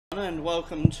and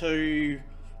welcome to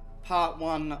part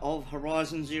 1 of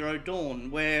Horizon Zero Dawn,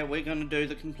 where we're going to do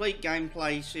the complete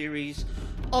gameplay series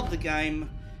of the game,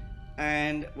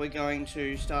 and we're going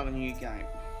to start a new game,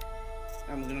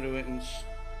 and we're going to do it in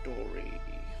story.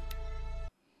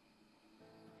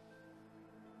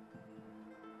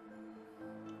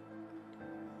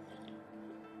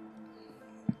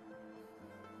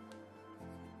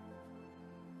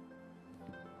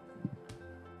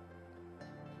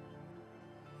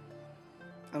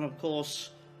 And of course,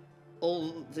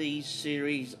 all these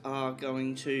series are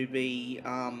going to be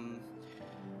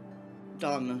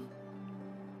done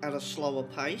at a slower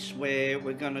pace, where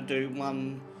we're going to do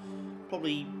one,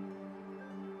 probably,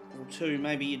 or two,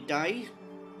 maybe a day,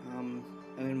 and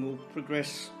then we'll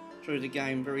progress through the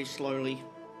game very slowly.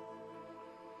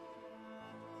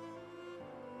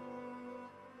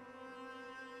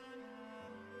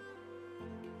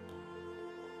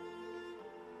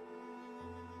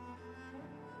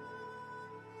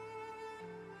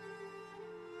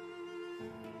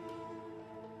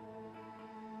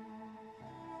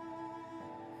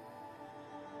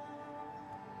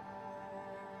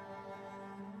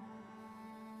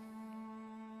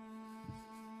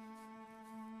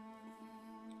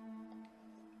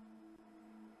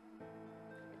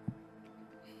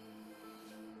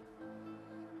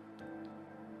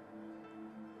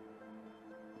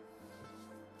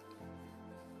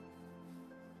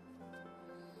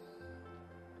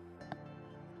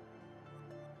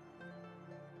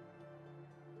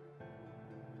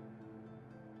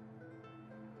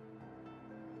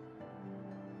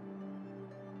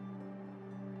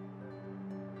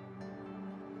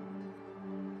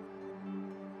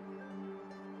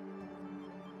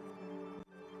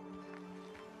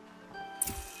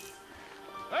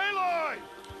 Aloe!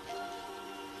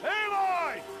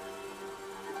 Aloe!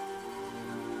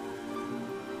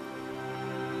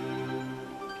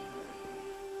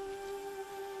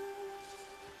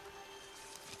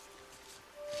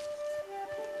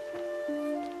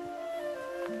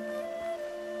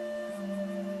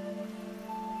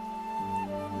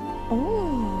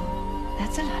 Oh,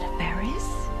 that's a lot of berries.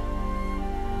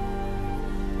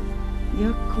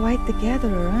 You're quite the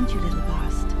gatherer, aren't you, little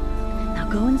Bast? Now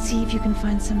go and see if you can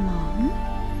find some more,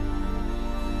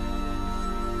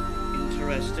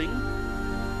 Interesting.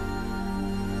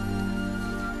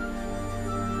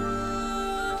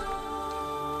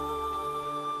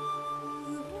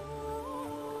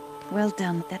 Well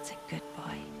done, that's a good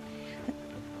boy.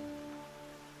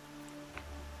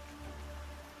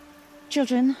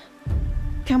 Children,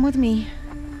 come with me.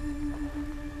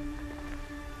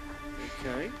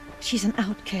 Okay. She's an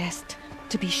outcast,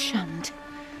 to be shunned.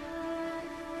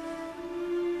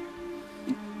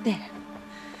 There.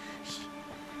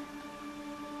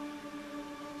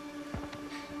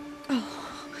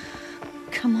 Oh,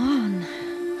 come on.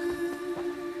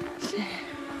 There.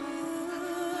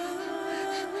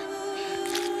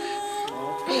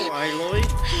 Oh, poor Aloe.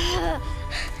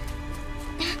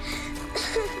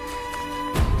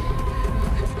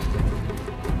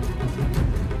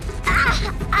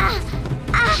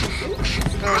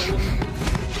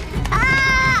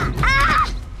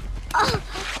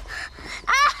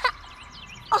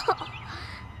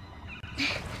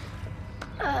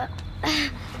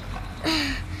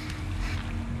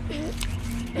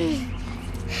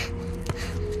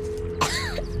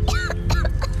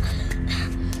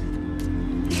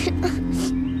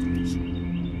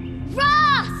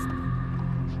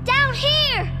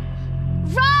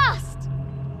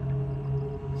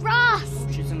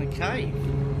 She's in a cave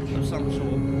of some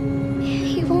sort.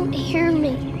 He won't hear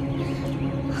me.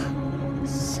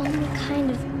 Some kind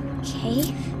of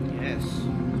cave? Yes.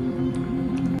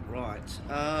 Right.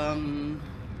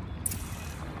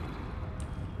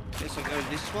 Guess I go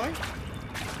this way.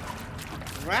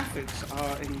 Graphics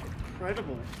are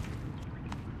incredible.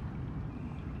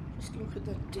 Just look at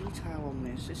the detail on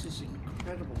this. This is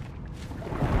incredible.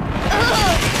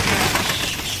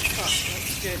 Fuck, that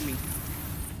scared me.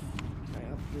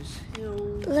 This hill.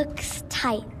 Looks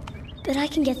tight, but I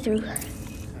can get through.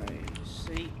 Okay,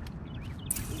 see.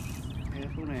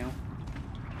 Careful now.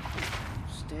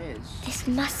 Stairs. This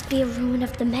must be a ruin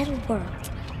of the metal world.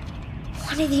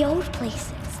 One of the old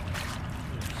places.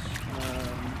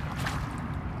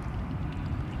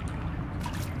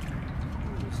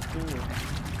 This door.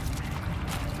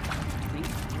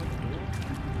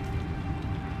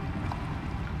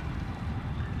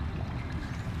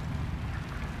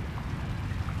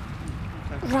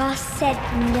 Ross said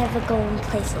never go in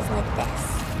places like this.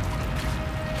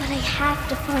 But I have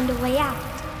to find a way out.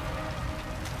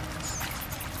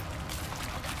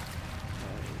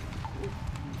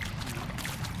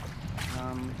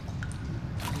 Yeah.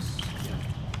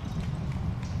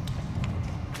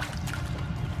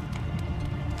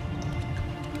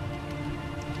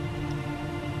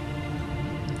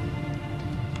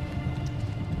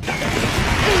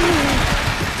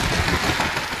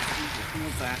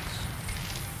 More bats.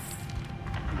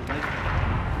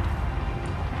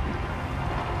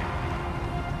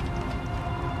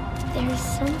 There's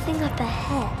something up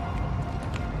ahead.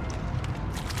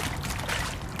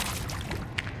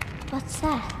 What's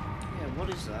that? Yeah, what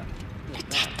is that? A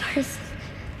dead person.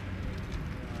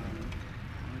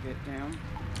 Get down.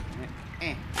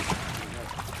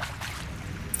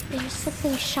 There's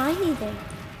something shiny there.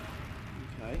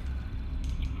 Okay.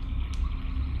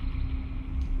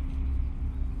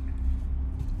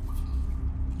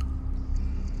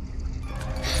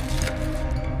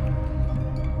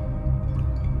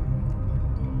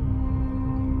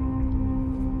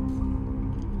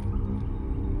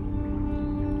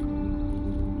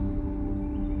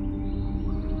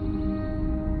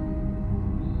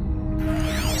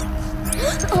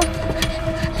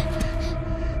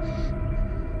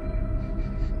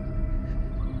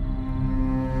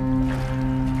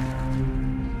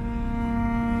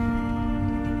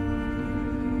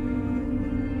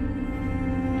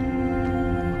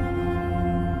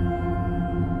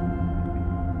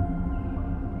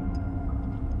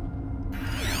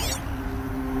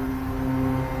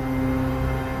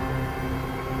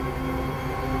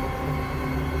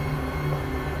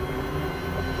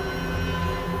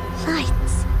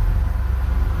 Lights.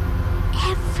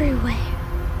 Everywhere.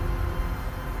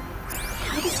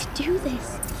 How does he do this?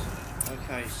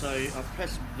 Okay, so I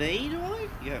press V, do I?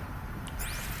 Yeah.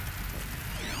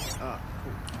 Ah,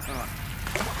 cool. Alright.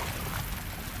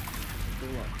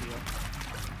 Door up here.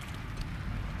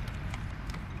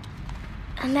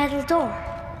 A metal door.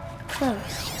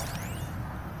 Closed.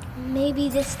 Maybe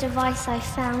this device I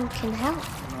found can help.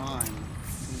 9.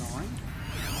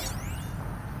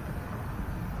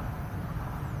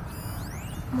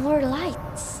 More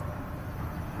lights.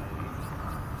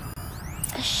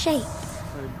 A shape.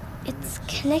 It's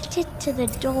connected to the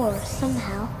door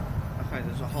somehow. Okay,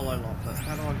 there's a hollow lock, but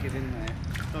how do I get in there?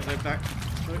 Do I go back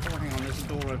through? Oh, hang on, there's a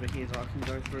door over here that I can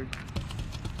go through.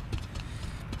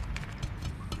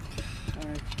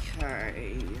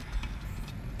 Okay.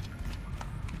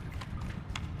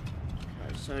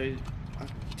 Okay, so I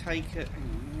take it. Hang on,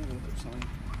 let me look at something.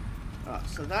 Alright,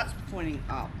 so that's pointing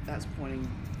up, that's pointing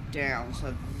down,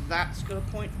 so that's got to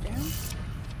point down?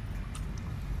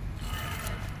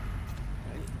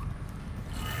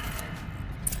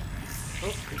 Oh,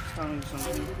 it's telling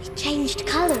something. It changed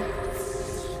color.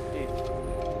 Yeah.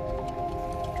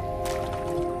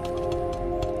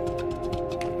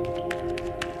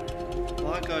 If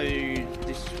I go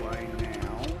this way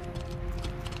now.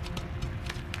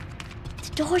 The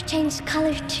door changed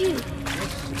color too.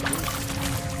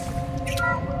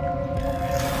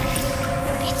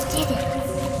 It did it.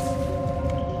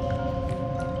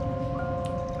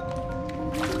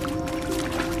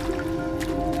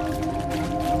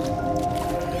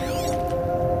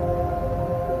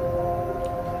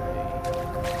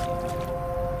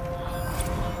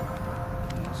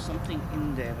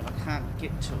 In there, but I can't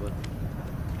get to it.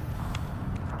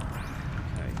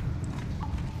 Okay.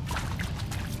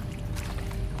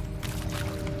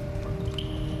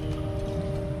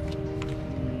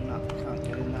 No, can't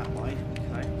get in that way.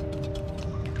 Okay.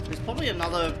 There's probably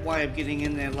another way of getting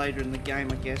in there later in the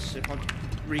game, I guess, if I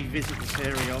revisit this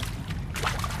area.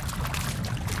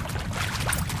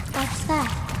 What's that?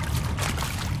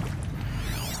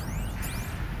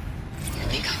 You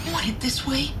think I want it this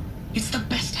way? It's the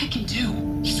best I can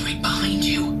do. He's right behind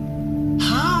you.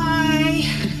 Hi!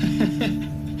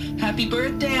 Happy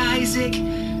birthday, Isaac.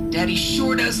 Daddy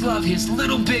sure does love his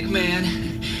little big man.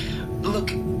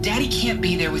 Look, Daddy can't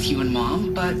be there with you and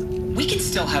Mom, but we can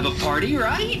still have a party,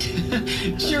 right?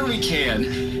 Sure we can.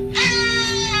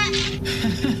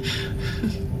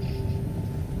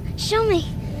 Show me.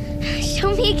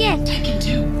 Show me again. I can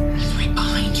do. He's right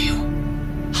behind you.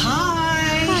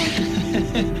 Hi!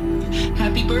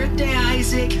 Happy birthday,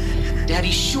 Isaac.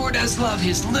 Daddy sure does love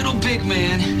his little big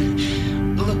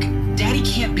man. Look, Daddy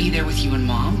can't be there with you and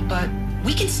Mom, but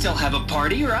we can still have a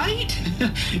party, right?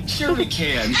 Sure we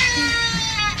can.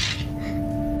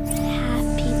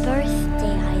 Happy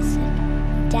birthday, Isaac.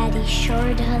 Daddy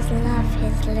sure does love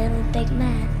his little big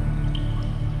man.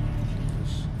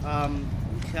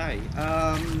 Okay,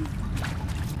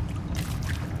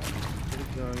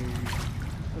 go.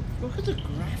 Look at the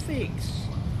graphics.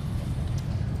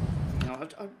 Now,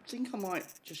 I think I might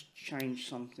just change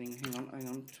something. Hang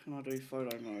on. Can I do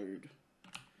photo mode?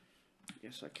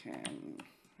 Yes, I can.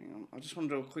 Hang on. I just want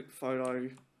to do a quick photo.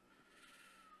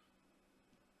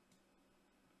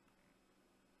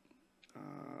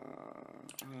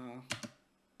 Hang on.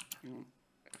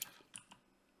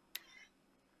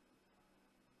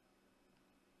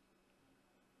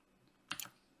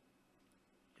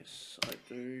 Yes, I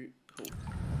do. Cool.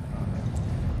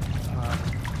 I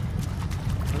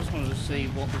just wanted to see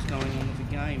what was going on with the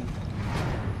game.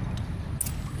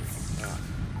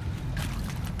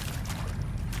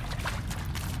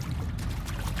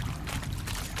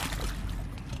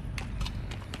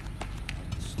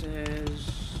 Stairs.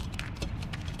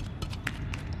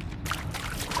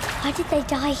 Why did they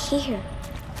die here?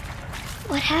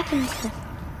 What happened to them?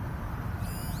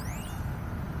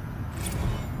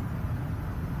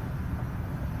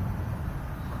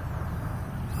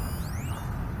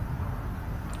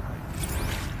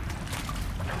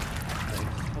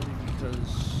 Probably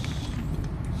because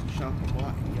it's sharp and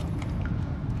black here.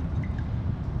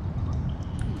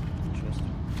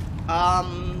 Interesting.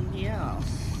 Yeah.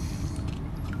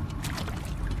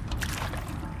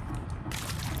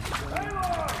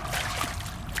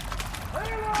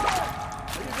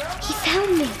 He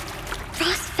found me.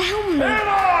 Ross found me.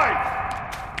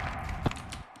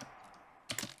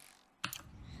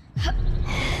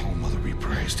 Oh, Mother be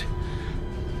praised.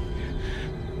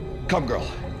 Come, girl.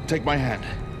 Take my hand.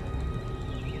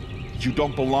 You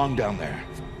don't belong down there.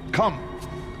 Come.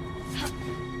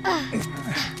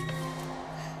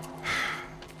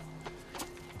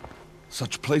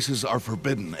 Such places are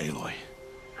forbidden, Aloy.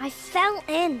 I fell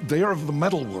in. They are of the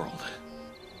metal world.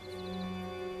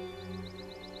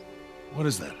 What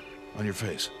is that on your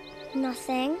face?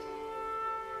 Nothing.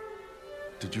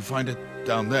 Did you find it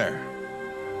down there?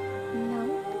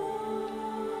 No.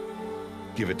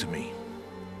 Give it to me.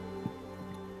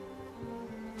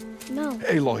 No.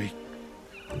 Aloy,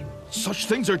 such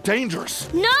things are dangerous.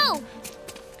 No!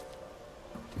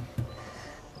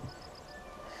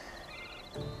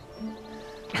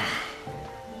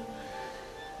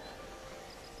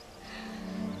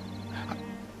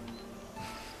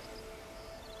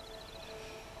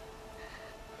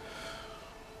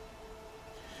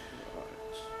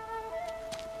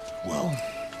 Well,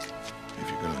 if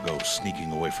you're gonna go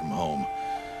sneaking away from home,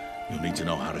 you'll need to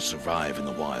know how to survive in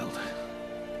the wild.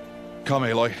 Come,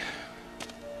 Aloy.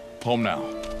 Home now.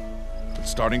 But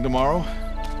starting tomorrow,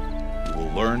 you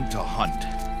will learn to hunt.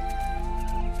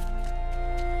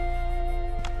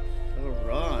 All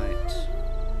right.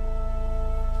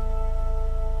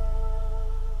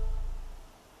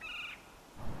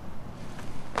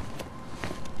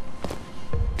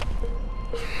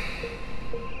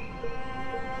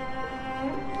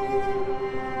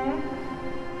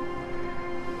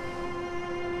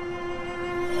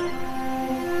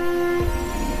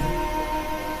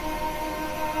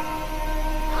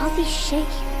 All these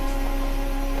shapes.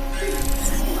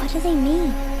 What do they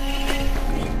mean?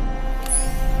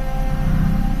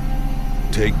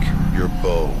 Take your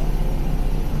bow.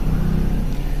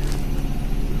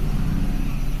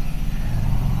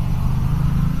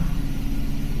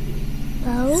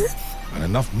 Bow? And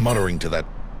enough muttering to that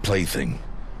plaything.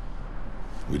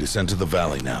 We descend to the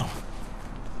valley now.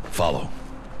 Follow.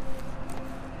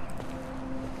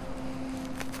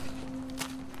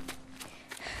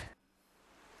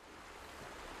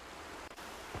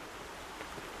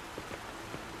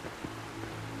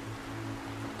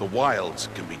 The wilds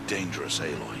can be dangerous,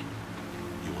 Aloy.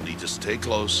 You will need to stay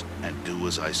close and do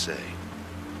as I say.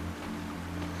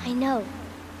 I know.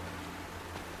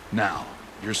 Now,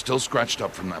 you're still scratched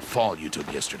up from that fall you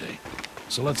took yesterday.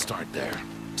 So let's start there.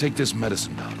 Take this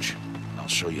medicine pouch. I'll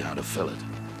show you how to fill it.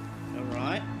 All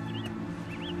right.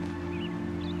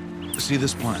 See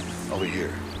this plant over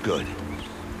here? Good.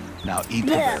 Now eat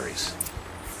the berries.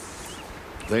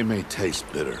 They may taste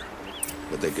bitter,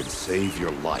 but they can save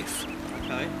your life.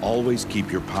 Okay. Always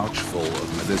keep your pouch full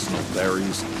of medicinal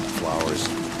berries, flowers,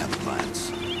 and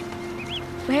plants.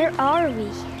 Where are we?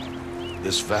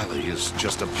 This valley is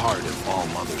just a part of All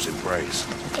Mother's embrace.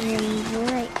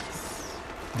 Embrace.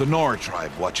 The Nora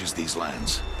tribe watches these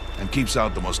lands and keeps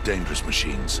out the most dangerous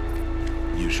machines.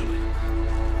 Usually.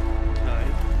 Okay.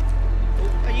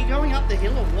 Oh, are you going up the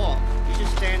hill or what? You're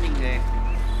just standing there.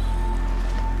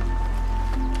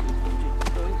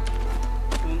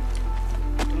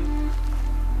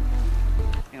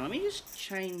 Now let me just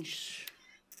change.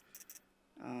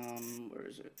 Where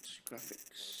is it?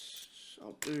 Graphics.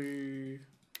 I'll do.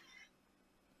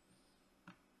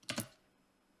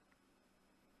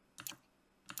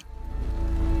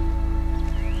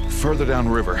 Further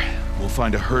downriver, we'll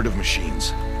find a herd of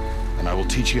machines, and I will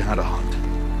teach you how to hunt.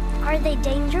 Are they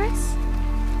dangerous?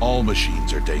 All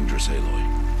machines are dangerous, Aloy.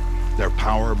 Their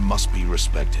power must be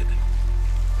respected.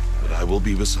 But I will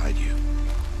be beside you.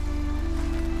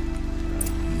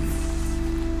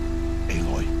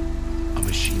 Aloy, a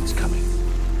machine's coming.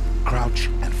 Crouch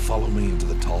and follow me into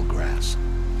the tall grass.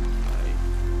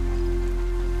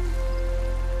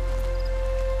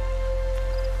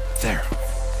 There.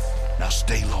 Now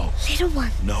stay low. Little one.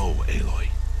 No, Aloy.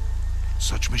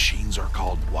 Such machines are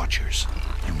called Watchers.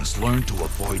 You must learn to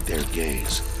avoid their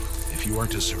gaze if you are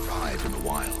to survive in the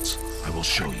wilds. I will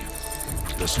show you.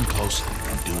 Listen close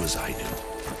and do as I do.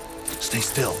 Stay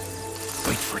still.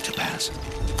 Wait for it to pass.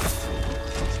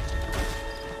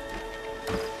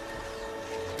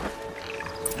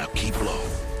 Now keep low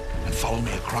and follow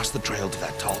me across the trail to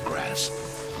that tall grass.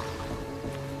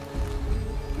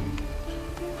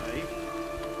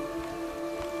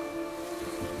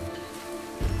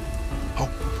 Oh,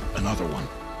 another one.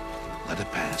 Let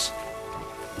it pass.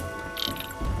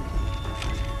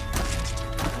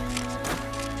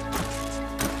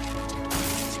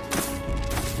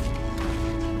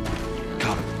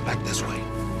 Come, back this way.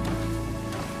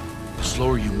 The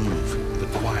slower you move, the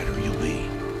quieter you'll be.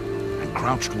 And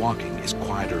crouched walking is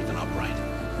quieter than upright.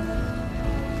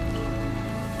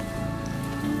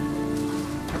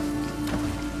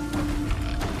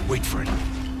 Wait for it.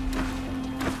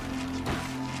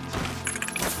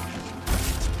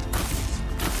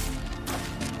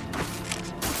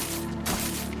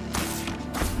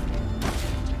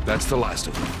 That's the last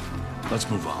of them. Let's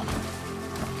move on.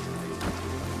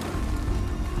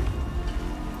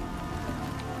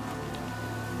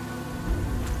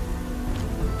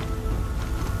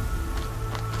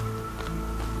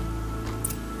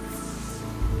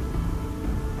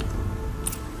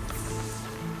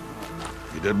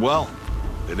 You did well.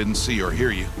 They didn't see or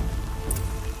hear you.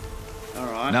 All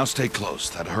right. Now stay close.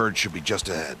 That herd should be just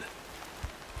ahead.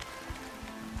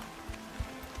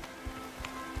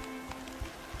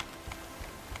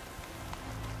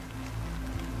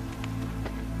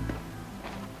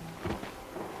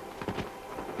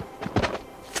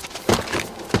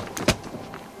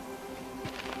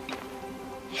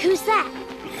 Who's that?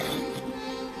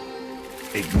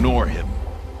 Ignore him.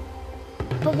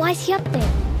 But why's he up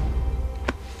there?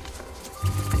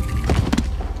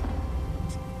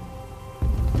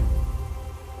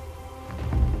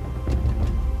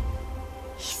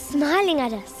 He's smiling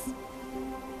at us.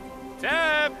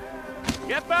 Teb!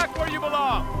 Get back where you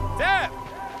belong! Teb!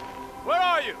 Where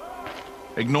are you?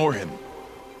 Ignore him.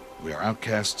 We are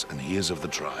outcasts and he is of the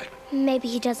tribe. Maybe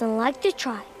he doesn't like the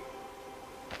tribe.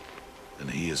 And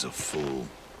he is a fool.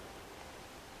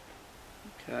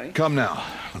 Okay. Come now.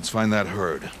 Let's find that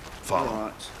herd. Follow. All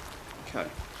right. Okay.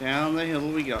 Down the hill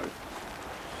we go.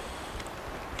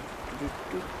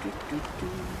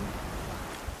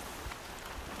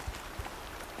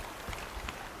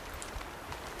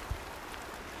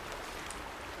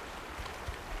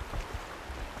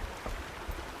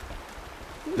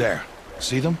 There.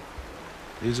 See them?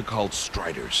 These are called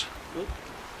striders. Oop.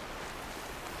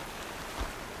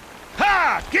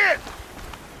 Ha! Get!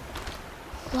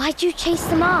 Why'd you chase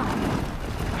them off?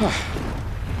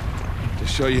 To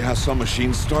show you how some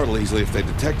machines startle easily if they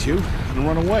detect you and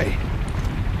run away.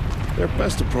 They're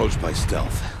best approached by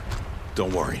stealth.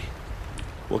 Don't worry.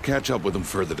 We'll catch up with them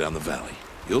further down the valley.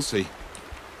 You'll see.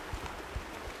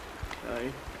 Okay.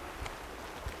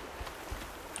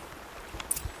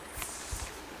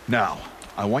 Now,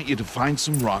 I want you to find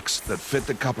some rocks that fit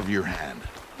the cup of your hand.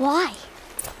 Why?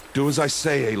 Do as I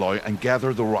say, Aloy, and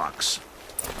gather the rocks.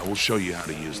 I will show you how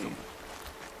to use them.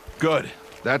 Good.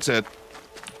 That's it.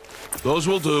 Those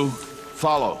will do.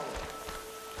 Follow.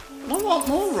 I want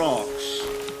more rocks.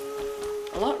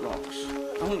 I like rocks.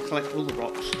 I'm going to collect all the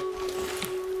rocks.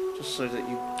 Just so that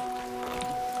you...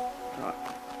 Right.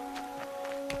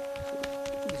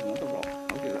 There's another rock.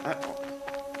 I'll give it that rock.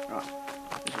 Right.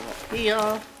 There's a rock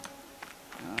here.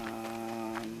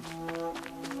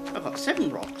 I've got 7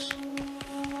 rocks.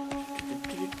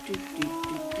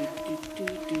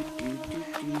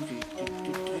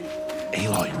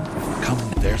 Aloy, come.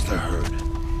 There's the herd.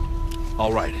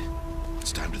 All right.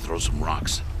 It's time to throw some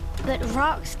rocks. But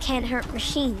rocks can't hurt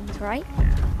machines, right?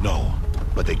 No,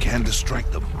 but they can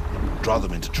distract them. Draw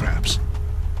them into traps.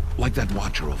 Like that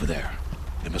watcher over there.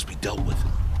 It must be dealt with,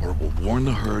 or it will warn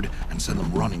the herd and send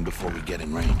them running before we get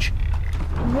in range.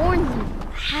 Warn them?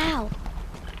 How?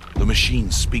 The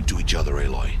machines speak to each other,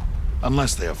 Aloy.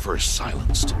 Unless they are first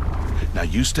silenced. Now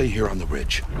you stay here on the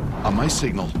ridge. On my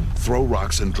signal, throw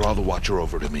rocks and draw the watcher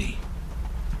over to me.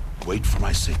 Wait for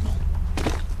my signal.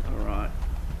 All right.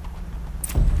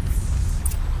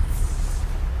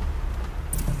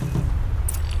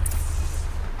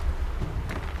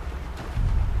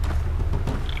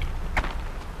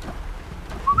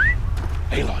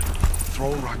 Aloy,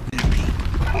 throw a rock near me.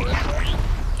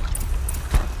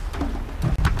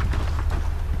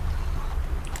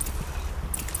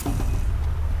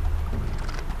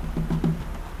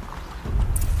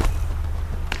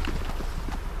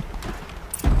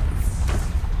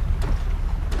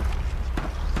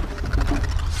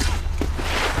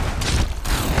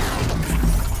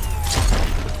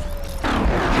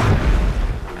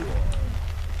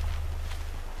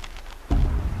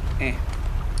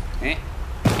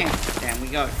 Down we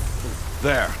go.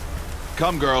 There.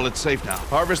 Come, girl, it's safe now.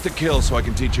 Harvest and kill so I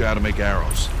can teach you how to make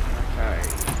arrows. Okay.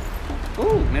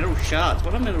 Ooh, metal shards.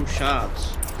 What are metal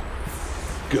shards?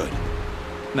 Good.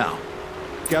 Now,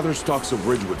 gather stalks of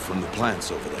ridgewood from the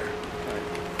plants over there.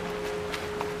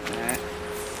 Okay.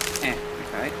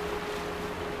 Okay.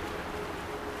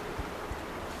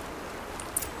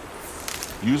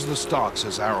 Use the stalks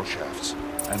as arrow shafts,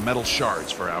 and metal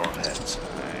shards for arrowheads.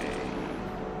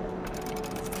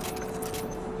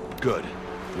 Good.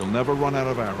 You'll never run out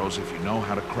of arrows if you know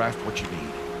how to craft what you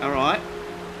need. Alright.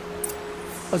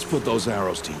 Let's put those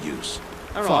arrows to use.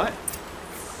 Alright.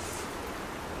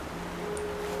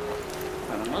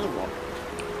 And another rock.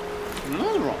 And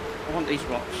another rock. I want these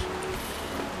rocks.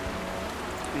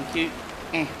 Thank you.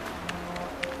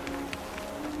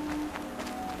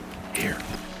 Here.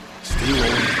 Stay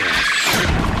rolling fast.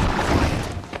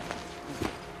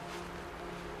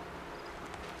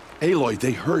 Aloy,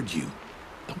 they heard you.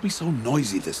 Don't be so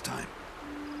noisy this time.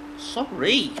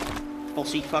 Sorry,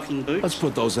 bossy fucking boots. Let's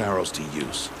put those arrows to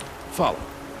use. Follow.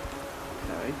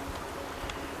 Okay.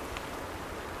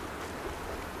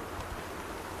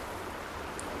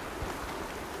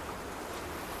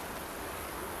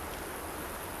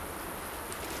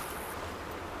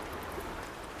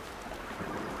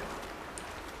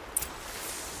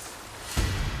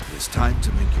 It's time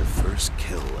to make your first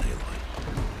kill, Aloy.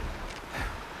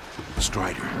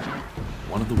 Strider.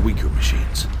 One of the weaker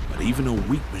machines, but even a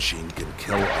weak machine can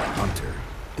kill a hunter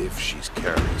if she's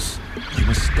careless. You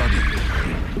must study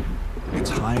her. Its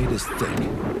hide is thick,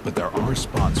 but there are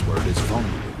spots where it is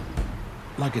vulnerable,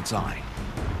 like its eye.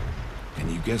 Can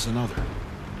you guess another?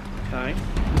 Okay.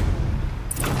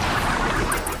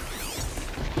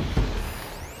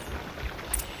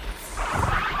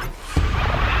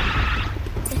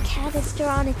 The canister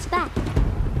on its back.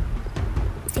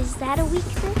 Is that a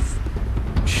weakness?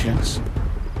 Yes.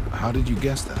 How did you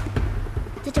guess that?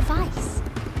 The device.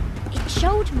 It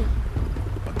showed me.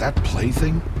 But that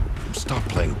plaything? Stop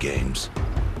playing games.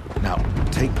 Now,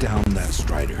 take down that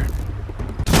Strider.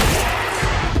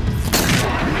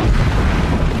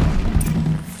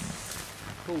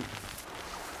 Cool.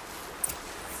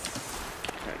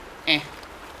 Okay.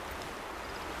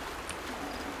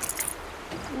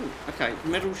 Ooh, okay,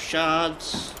 metal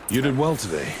shards. You did well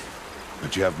today,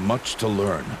 but you have much to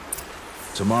learn.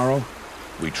 Tomorrow,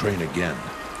 we train again.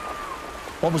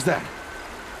 What was that?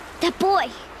 That boy.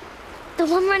 The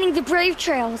one running the brave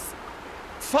trails.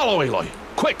 Follow Aloy,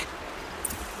 quick!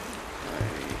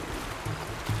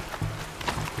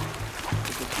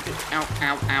 Ow,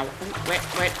 ow, ow. Ooh,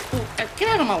 wet. Ooh, get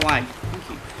out of my way.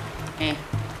 Thank you.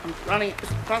 I'm running as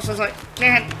fast as I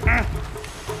can.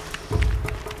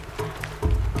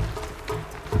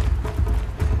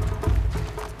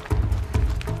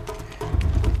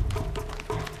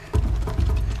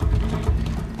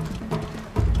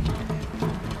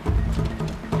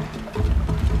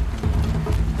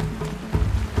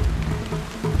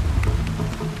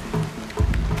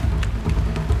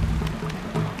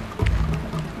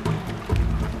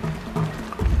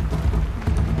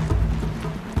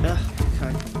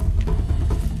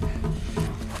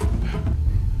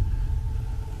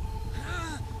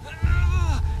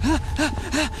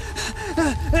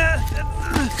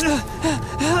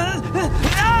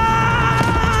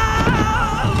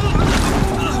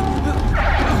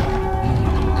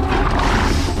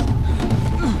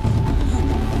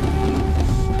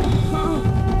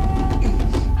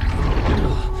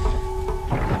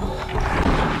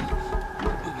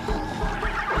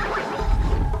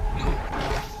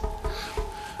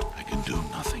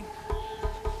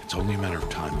 It's only a matter of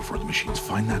time before the machines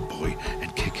find that boy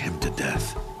and kick him to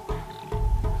death.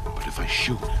 But if I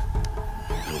shoot,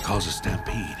 it'll cause a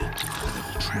stampede, and they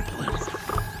will trample him.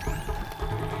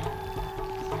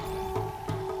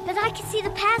 But I can see the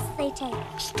paths they take.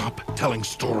 Stop telling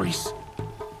stories.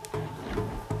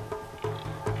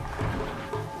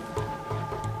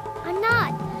 I'm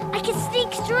not. I can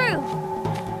sneak through.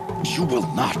 You will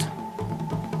not.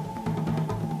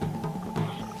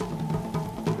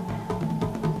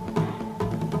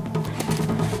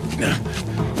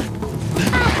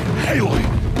 Aloy!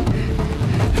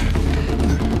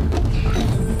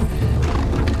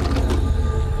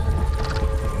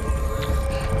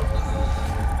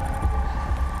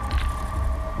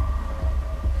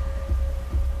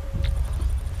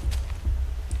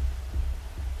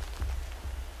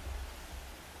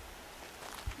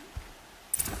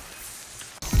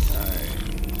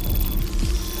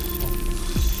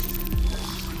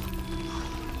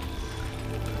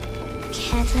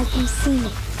 let them see me.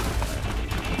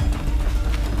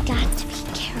 Got to be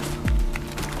careful.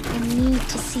 I need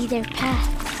to see their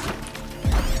paths.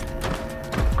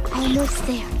 Almost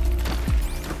there.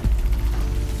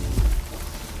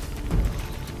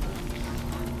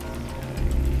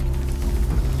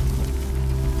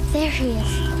 There he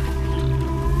is.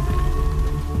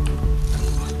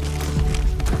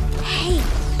 Hey!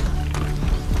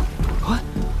 What?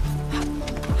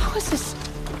 How is this?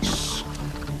 Shh.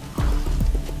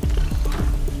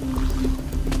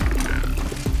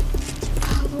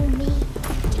 Follow me.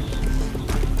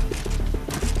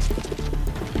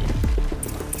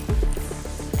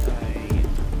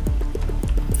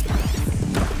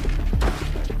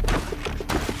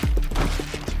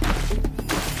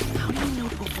 How do you know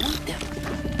to avoid them?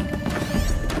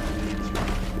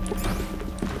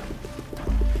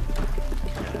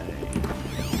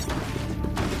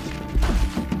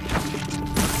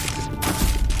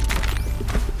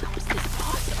 How is this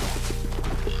possible?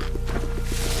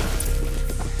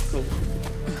 Cool.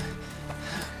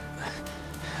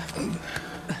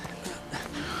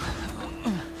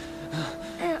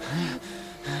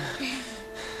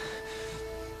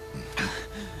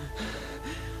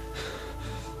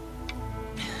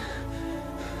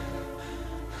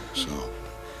 So,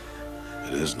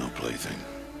 it is no plaything.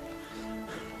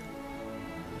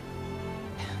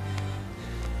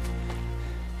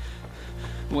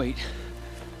 Wait.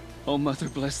 Oh, Mother,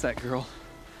 bless that girl.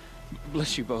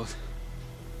 Bless you both.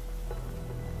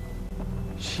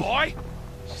 Boy!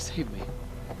 She saved me.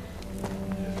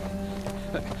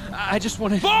 I just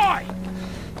wanted... Boy!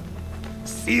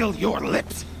 Seal your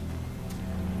lips!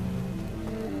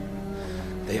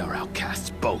 They are outcasts,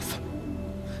 both.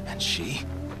 And she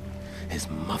is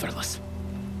motherless.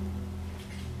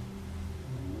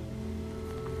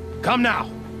 Come now!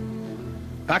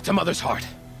 Back to Mother's heart.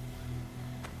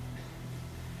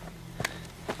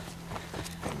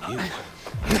 And you...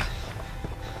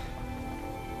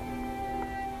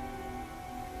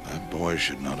 That boy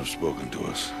should not have spoken to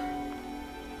us.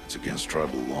 It's against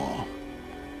tribal law.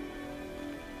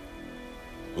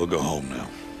 We'll go home now.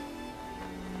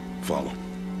 Follow.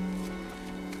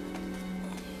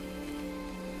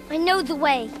 I know the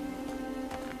way.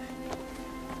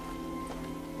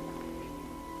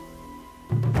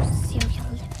 Seal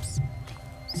your lips.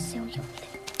 Seal your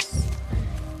lips.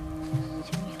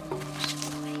 Seal your lips, boy.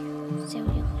 Seal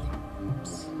your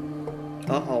lips.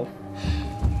 Uh-oh.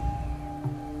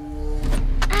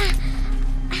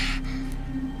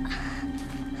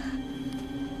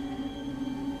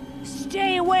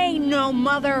 Stay away, no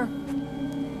mother.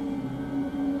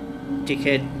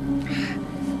 Dickhead.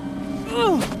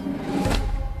 Ugh.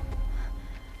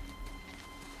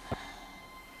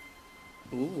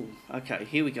 Ooh, okay,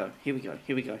 here we go, here we go,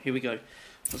 here we go, here we go.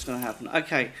 What's going to happen?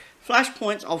 Okay,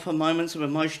 flashpoints offer moments of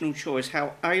emotional choice.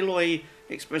 How Aloe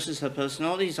expresses her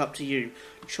personality is up to you.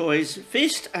 Choose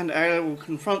fist and Aloe will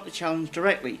confront the challenge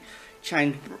directly.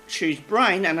 Choose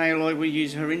brain and Aloe will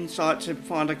use her insight to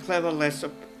find a clever, less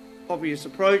obvious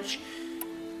approach.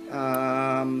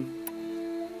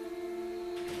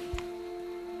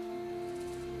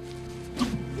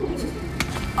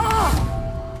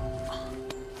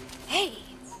 Hey.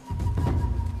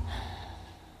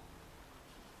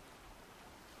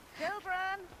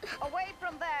 Children, away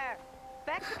from there.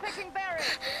 Back to picking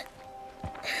berries.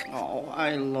 Oh,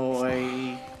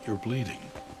 Aloe. You're bleeding.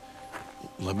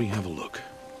 Let me have a look.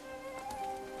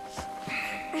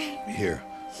 Here,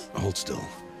 hold still.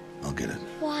 I'll get it.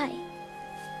 Why?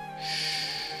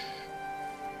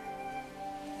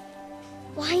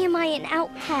 Why am I an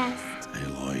outcast?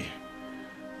 Aloy,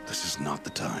 this is not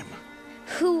the time.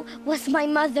 Who was my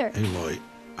mother? Aloy,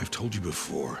 I've told you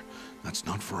before, that's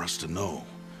not for us to know.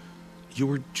 You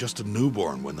were just a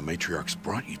newborn when the matriarchs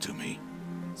brought you to me.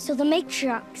 So the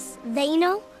matriarchs, they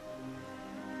know?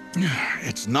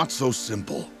 It's not so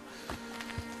simple.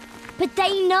 But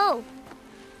they know.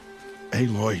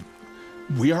 Aloy,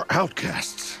 we are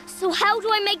outcasts. So how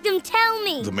do I make them tell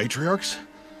me? The matriarchs?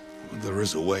 There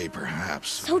is a way, perhaps.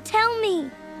 So tell me.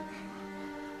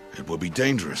 It would be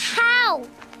dangerous. How?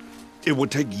 It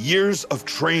would take years of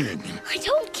training. I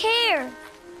don't care.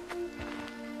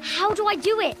 How do I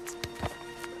do it?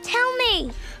 Tell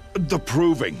me. The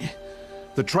proving.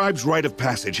 The tribe's rite of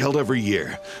passage held every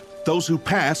year. Those who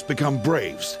pass become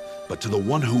braves. But to the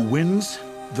one who wins,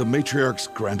 the matriarchs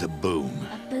grant a boon.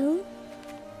 A boon?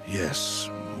 Yes,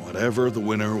 whatever the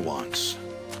winner wants.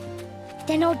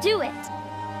 Then I'll do it.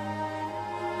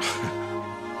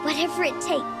 Whatever it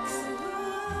takes.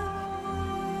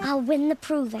 I'll win the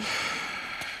proving.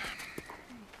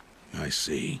 I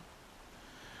see.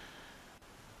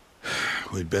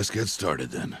 We'd best get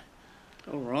started then.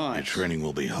 All right. Your training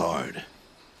will be hard.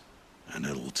 And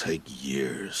it'll take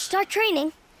years. Start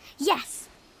training? Yes.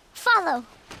 Follow.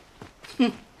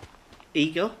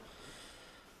 Eager.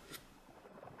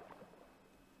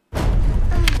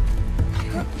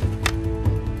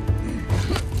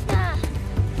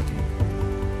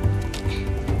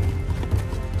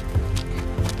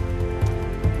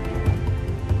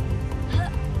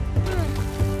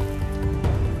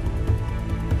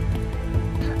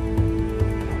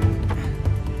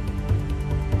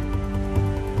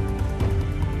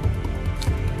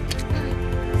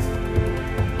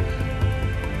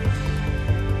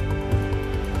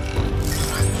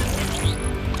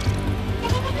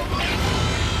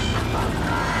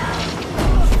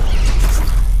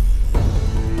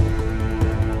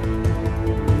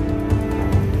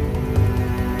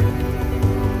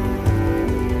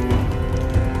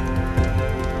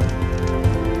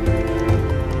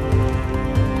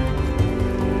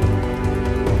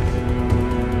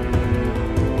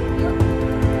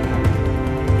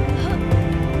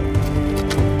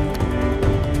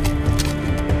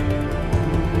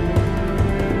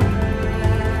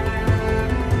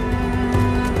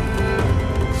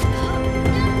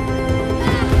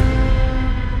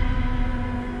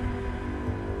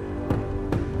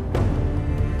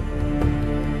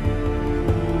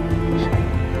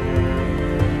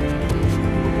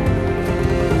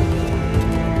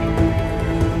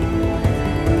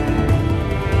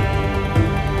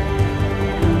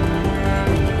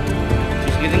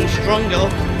 Stronger.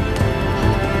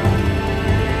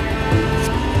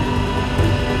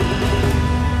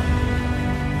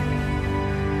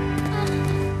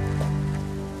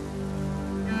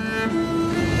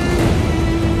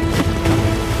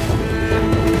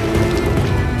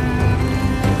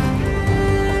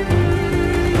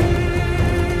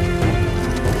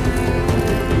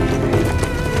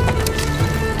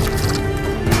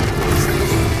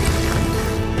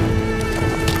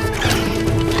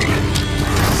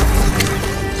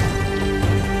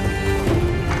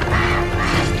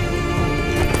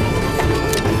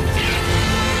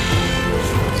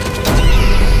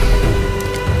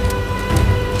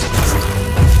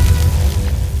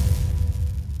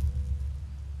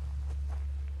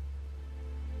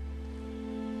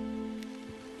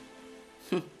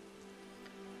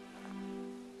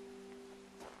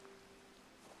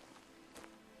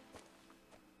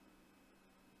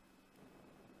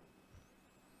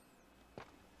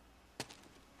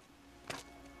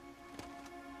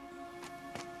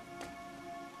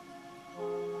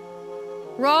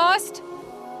 Rost?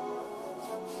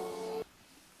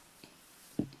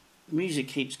 Music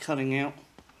keeps cutting out.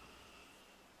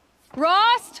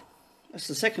 Rost? That's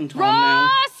the second time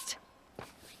now. Rost?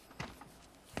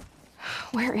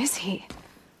 Where is he?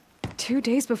 2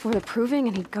 days before the proving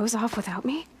and he goes off without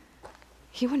me?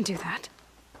 He wouldn't do that.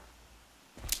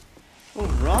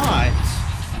 Alright.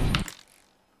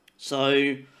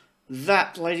 So,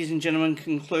 that, ladies and gentlemen,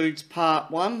 concludes part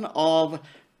 1 of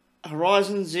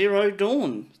Horizon Zero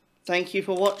Dawn. Thank you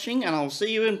for watching, and I'll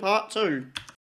see you in part 2.